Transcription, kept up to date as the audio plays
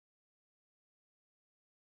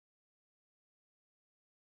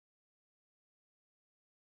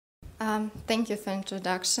Thank you for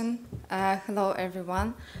introduction. Hello,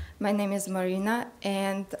 everyone. My name is Marina,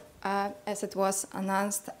 and as it was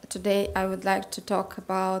announced, today I would like to talk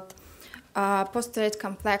about post-trade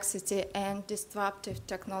complexity and disruptive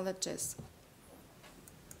technologies.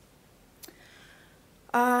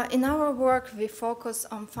 In our work, we focus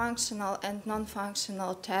on functional and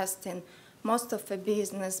non-functional testing, most of the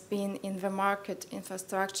business being in the market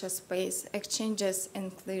infrastructure space, exchanges,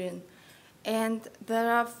 and clearing. And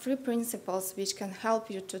there are three principles which can help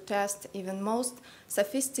you to test even most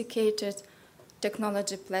sophisticated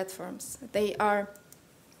technology platforms. They are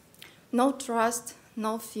no trust,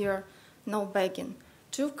 no fear, no begging.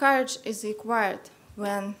 True courage is required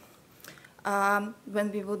when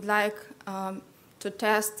we would like to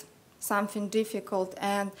test something difficult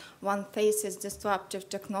and one faces disruptive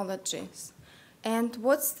technologies. And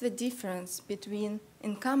what's the difference between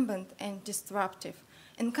incumbent and disruptive?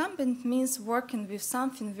 Incumbent means working with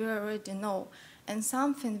something we already know and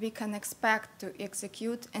something we can expect to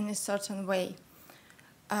execute in a certain way.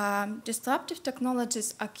 Disruptive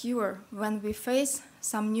technologies occur when we face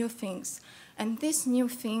some new things, and these new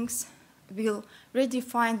things will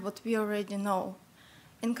redefine what we already know.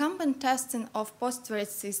 Incumbent testing of post-trade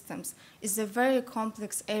systems is a very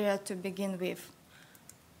complex area to begin with.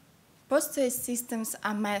 Post-trade systems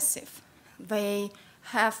are massive. They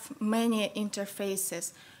have many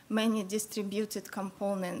interfaces, many distributed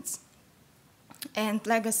components, and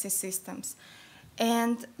legacy systems.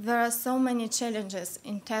 And there are so many challenges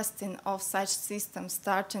in testing of such systems,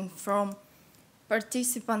 starting from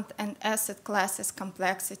participant and asset classes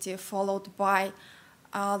complexity, followed by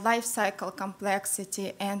life cycle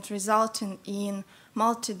complexity, and resulting in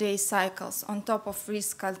multi-day cycles on top of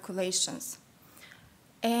risk calculations.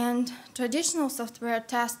 And traditional software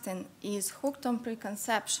testing is hooked on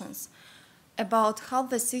preconceptions about how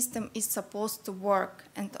the system is supposed to work,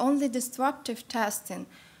 and only disruptive testing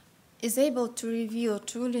is able to reveal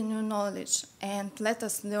truly new knowledge and let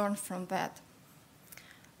us learn from that.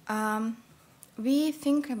 We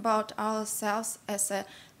think about ourselves as a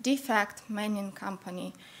defect mining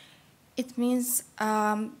company. It means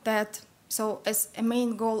that, as a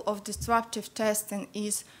main goal of disruptive testing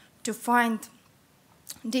is to find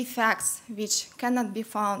defects which cannot be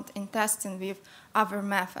found in testing with other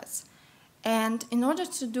methods. And in order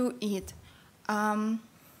to do it,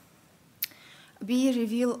 we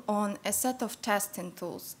reveal on a set of testing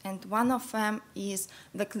tools, and one of them is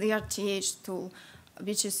the ClearTH tool,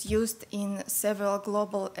 which is used in several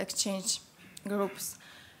global exchange groups.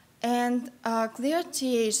 And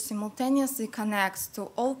ClearTH simultaneously connects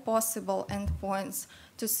to all possible endpoints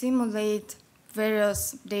to simulate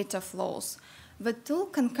various data flows. The tool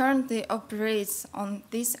concurrently operates on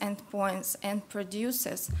these endpoints and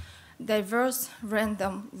produces diverse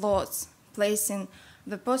random lots, placing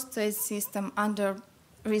the post-trade system under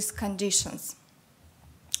risk conditions.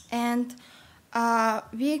 And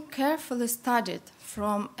we carefully studied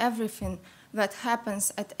from everything that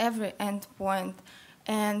happens at every endpoint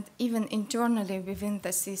and even internally within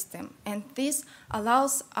the system. And this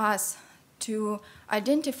allows us to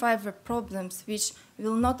identify the problems which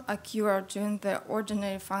will not occur during the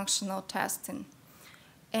ordinary functional testing.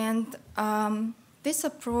 And this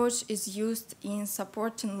approach is used in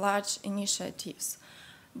supporting large initiatives,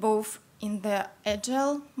 both in the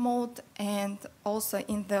agile mode and also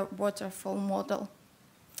in the waterfall model.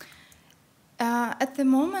 At the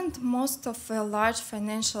moment, most of the large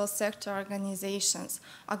financial sector organizations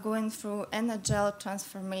are going through an agile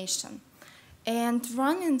transformation. And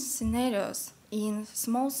running scenarios in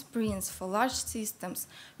small sprints for large systems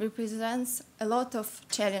represents a lot of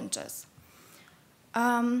challenges.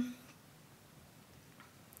 And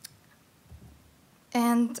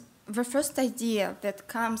the first idea that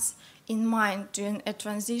comes in mind during a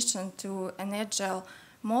transition to an agile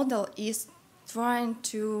model is trying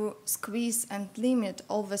to squeeze and limit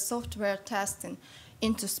all the software testing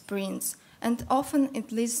into sprints, and often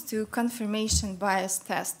it leads to confirmation bias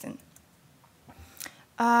testing.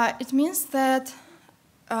 It means that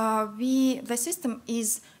the system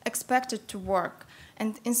is expected to work,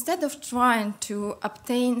 and instead of trying to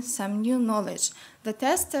obtain some new knowledge, the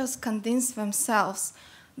testers convince themselves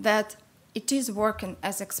that it is working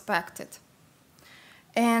as expected.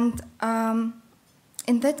 And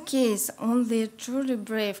in that case, only truly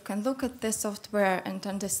brave can look at the software and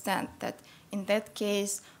understand that in that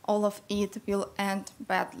case, all of it will end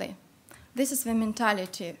badly. This is the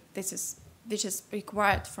mentality which is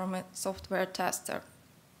required from a software tester.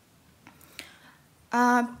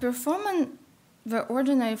 Performing the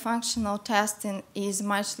ordinary functional testing is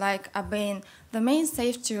much like obeying the main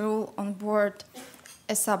safety rule on board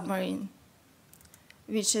a submarine.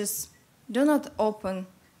 which is do not open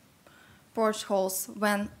portholes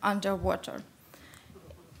when underwater.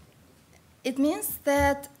 It means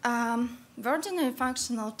that ordinary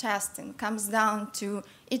functional testing comes down to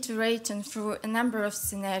iterating through a number of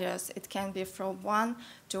scenarios. It can be from 1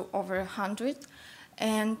 to over 100,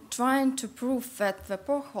 and trying to prove that the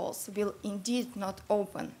portholes will indeed not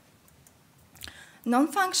open.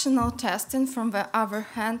 Non-functional testing, from the other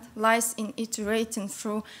hand, lies in iterating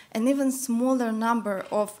through an even smaller number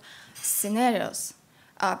of scenarios.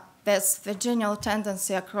 That's the general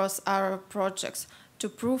tendency across our projects, to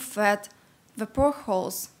prove that the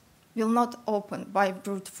portholes will not open by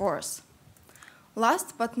brute force.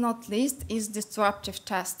 Last but not least is disruptive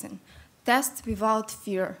testing. Test without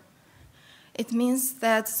fear. It means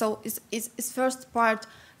that its first part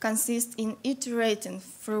consists in iterating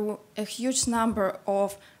through a huge number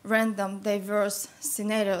of random, diverse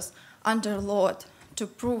scenarios under load to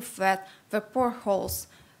prove that the portholes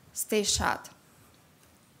stay shut.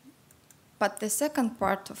 But the second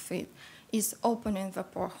part of it is opening the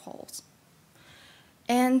portholes.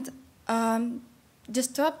 And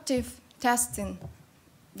disruptive testing,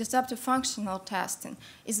 disruptive functional testing,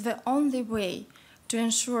 is the only way to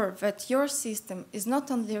ensure that your system is not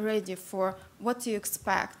only ready for what you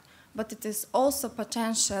expect, but it is also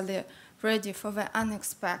potentially ready for the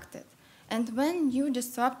unexpected. And when new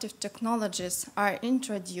disruptive technologies are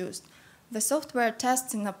introduced, the software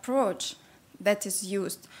testing approach that is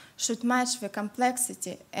used should match the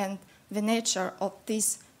complexity and the nature of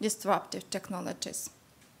these disruptive technologies.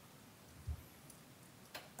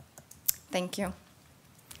 Thank you.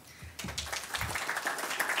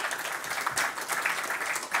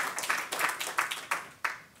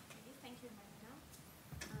 Thank you, Marina.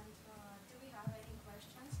 And do we have any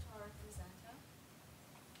questions to our presenter?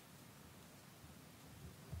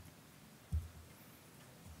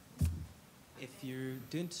 If you're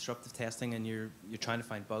doing disruptive testing and you're trying to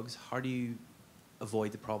find bugs, how do you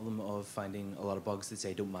avoid the problem of finding a lot of bugs that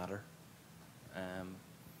say don't matter?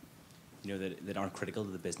 You know, that aren't critical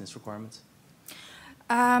to the business requirements?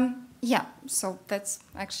 Yeah, so that's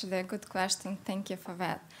actually a good question. Thank you for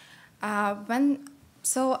that.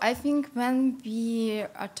 So I think when we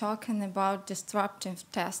are talking about disruptive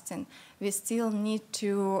testing, we still need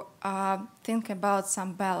to think about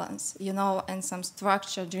some balance, you know, and some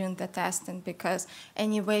structure during the testing, because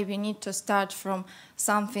anyway, we need to start from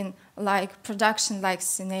something like production-like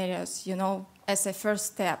scenarios, you know, as a first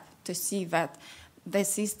step to see that the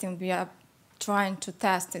system we are trying to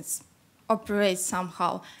test operates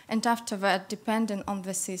somehow. And after that, depending on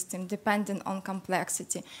the system, depending on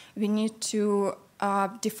complexity, we need to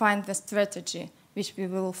define the strategy which we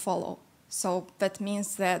will follow. So that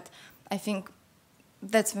means that I think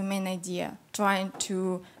that's the main idea, trying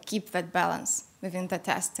to keep that balance within the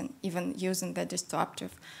testing, even using the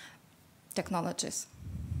disruptive technologies.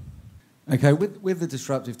 Okay, with the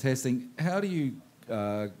disruptive testing, how do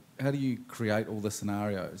you create all the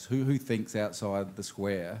scenarios? Who thinks outside the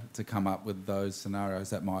square to come up with those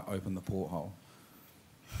scenarios that might open the porthole?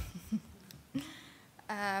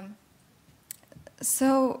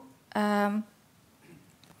 So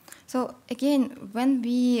again, when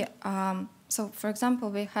we, so for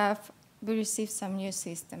example, we receive some new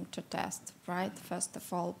system to test, right? First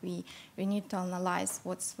of all, we need to analyze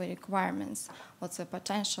what's the requirements, what's the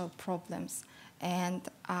potential problems, and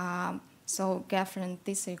so gathering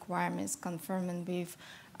these requirements, confirming with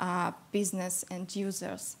business and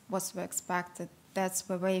users what's expected. That's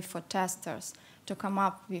the way for testers to come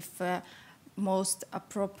up with the most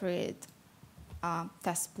appropriate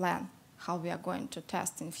test plan, how we are going to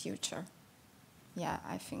test in future. Yeah,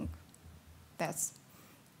 I think that's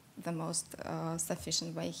the most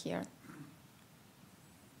sufficient way here.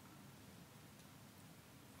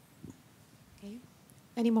 Okay.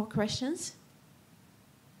 Any more questions?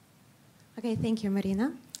 Okay, thank you,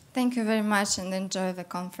 Marina. Thank you very much and enjoy the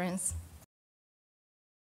conference.